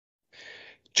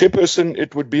Chairperson,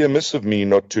 it would be amiss of me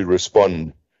not to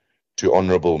respond to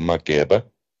Honourable Mageba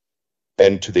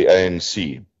and to the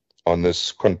ANC on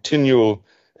this continual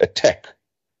attack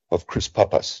of Chris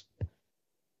Pappas.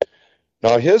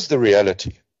 Now, here's the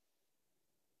reality.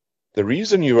 The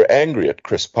reason you are angry at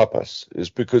Chris Pappas is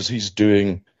because he's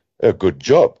doing a good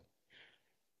job,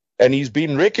 and he's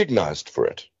been recognized for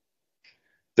it.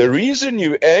 The reason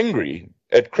you're angry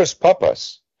at Chris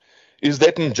Pappas is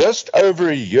that in just over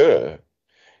a year,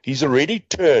 he's already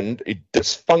turned a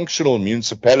dysfunctional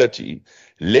municipality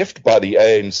left by the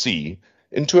ANC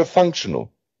into a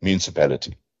functional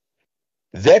municipality.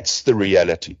 That's the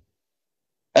reality.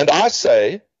 And I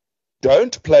say,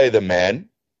 don't play the man,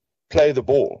 play the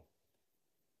ball.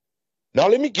 Now,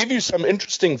 let me give you some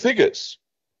interesting figures.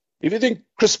 If you think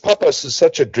Chris Pappas is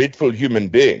such a dreadful human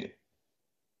being,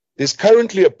 there's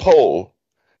currently a poll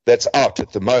that's out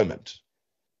at the moment.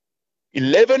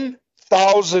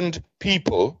 11,000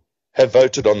 people have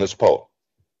voted on this poll.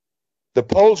 The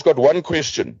poll's got one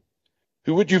question.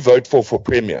 Who would you vote for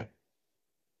Premier?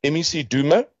 MEC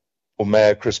Duma or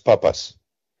Mayor Chris Pappas?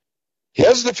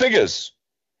 Here's the figures.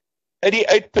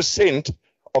 88%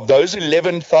 of those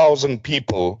 11,000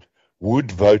 people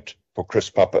would vote for Chris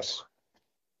Pappas.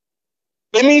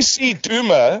 MEC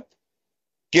Duma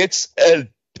gets a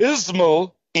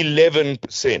dismal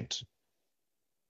 11%.